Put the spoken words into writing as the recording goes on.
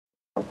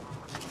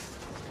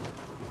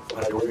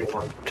what I really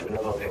want to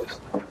know is,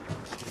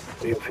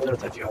 do you feel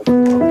that you have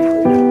more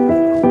freedom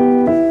now?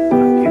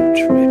 You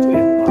treat me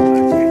not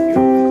like a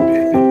human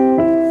baby.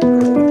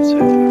 I'm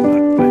saying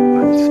about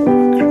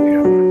myself,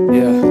 career.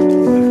 Yeah,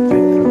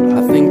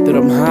 I think that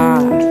I'm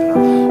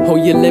high.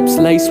 Hold your lips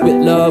laced with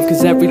love,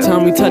 cause every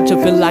time we touch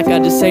I feel like I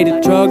just ate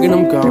a drug and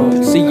I'm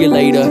gone. See you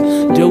later,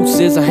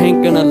 deuces, I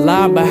ain't gonna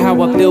lie about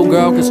how I feel,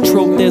 girl, cause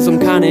truth is I'm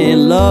kinda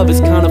in love. It's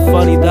kinda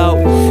funny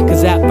though,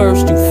 cause at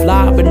first you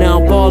fly, but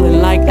now I'm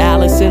ballin' like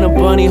Alice in a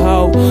bunny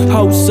hole.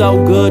 Oh,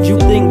 so good, you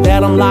think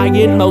that I'm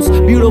lying. Most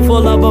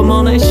beautiful of them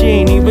all, and she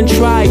ain't even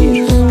try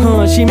it.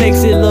 She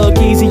makes it look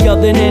easier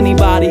than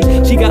anybody.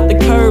 She got the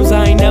curves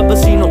I ain't never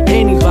seen on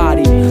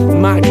anybody.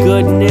 My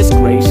goodness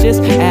gracious,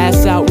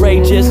 ass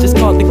outrageous. Just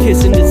called the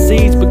kissing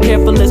disease, but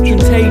careful it's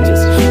contagious.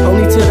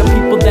 Only to the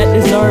people that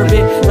deserve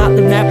it, not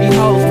the nappy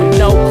hoes with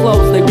no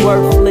clothes, they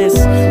worthless.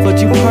 But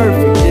you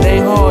perfect, it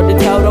ain't hard to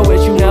tell though,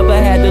 as you never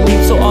had to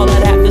leave. So all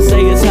I'd have to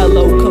say is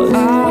hello, cause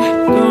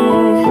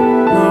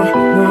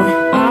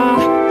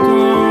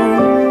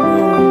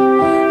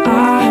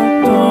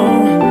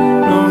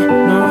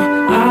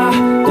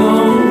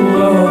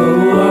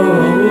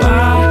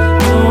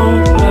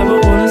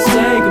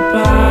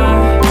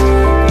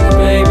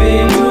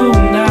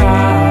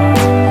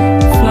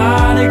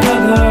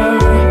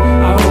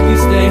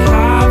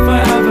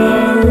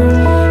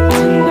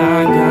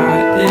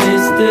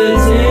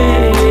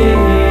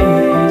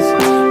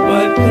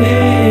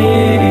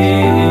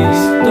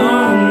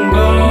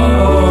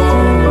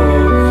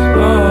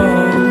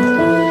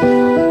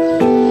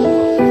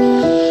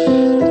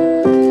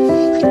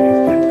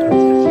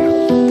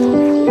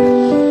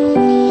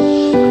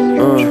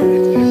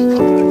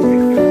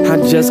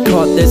just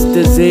caught this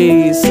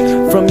disease.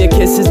 From your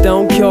kisses,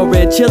 don't cure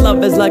it. Your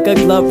love is like a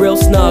glove, real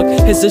snug.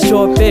 It's a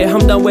short fit. I'm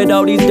done with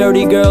all these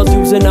dirty girls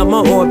using up my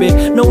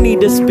orbit. No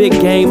need to spit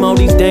game. All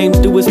these dames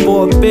do is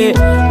forfeit.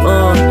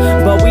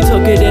 But we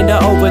took it into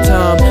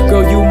overtime.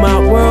 Girl, you my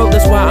world.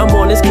 That's why I'm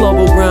on this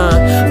global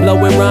grind.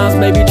 Blowing rhymes,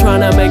 maybe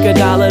trying to make $1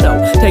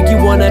 though. Take you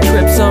on a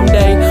trip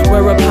someday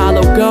where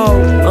Apollo go.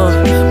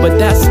 But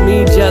that's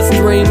me just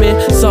dreaming.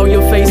 Saw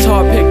your face,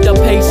 heart picked up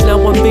pace. Now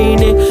I'm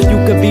beaming.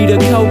 You could be the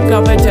coke.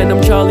 I pretend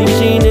I'm Charlie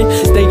Sheening.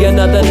 Stay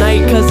another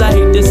night, cause I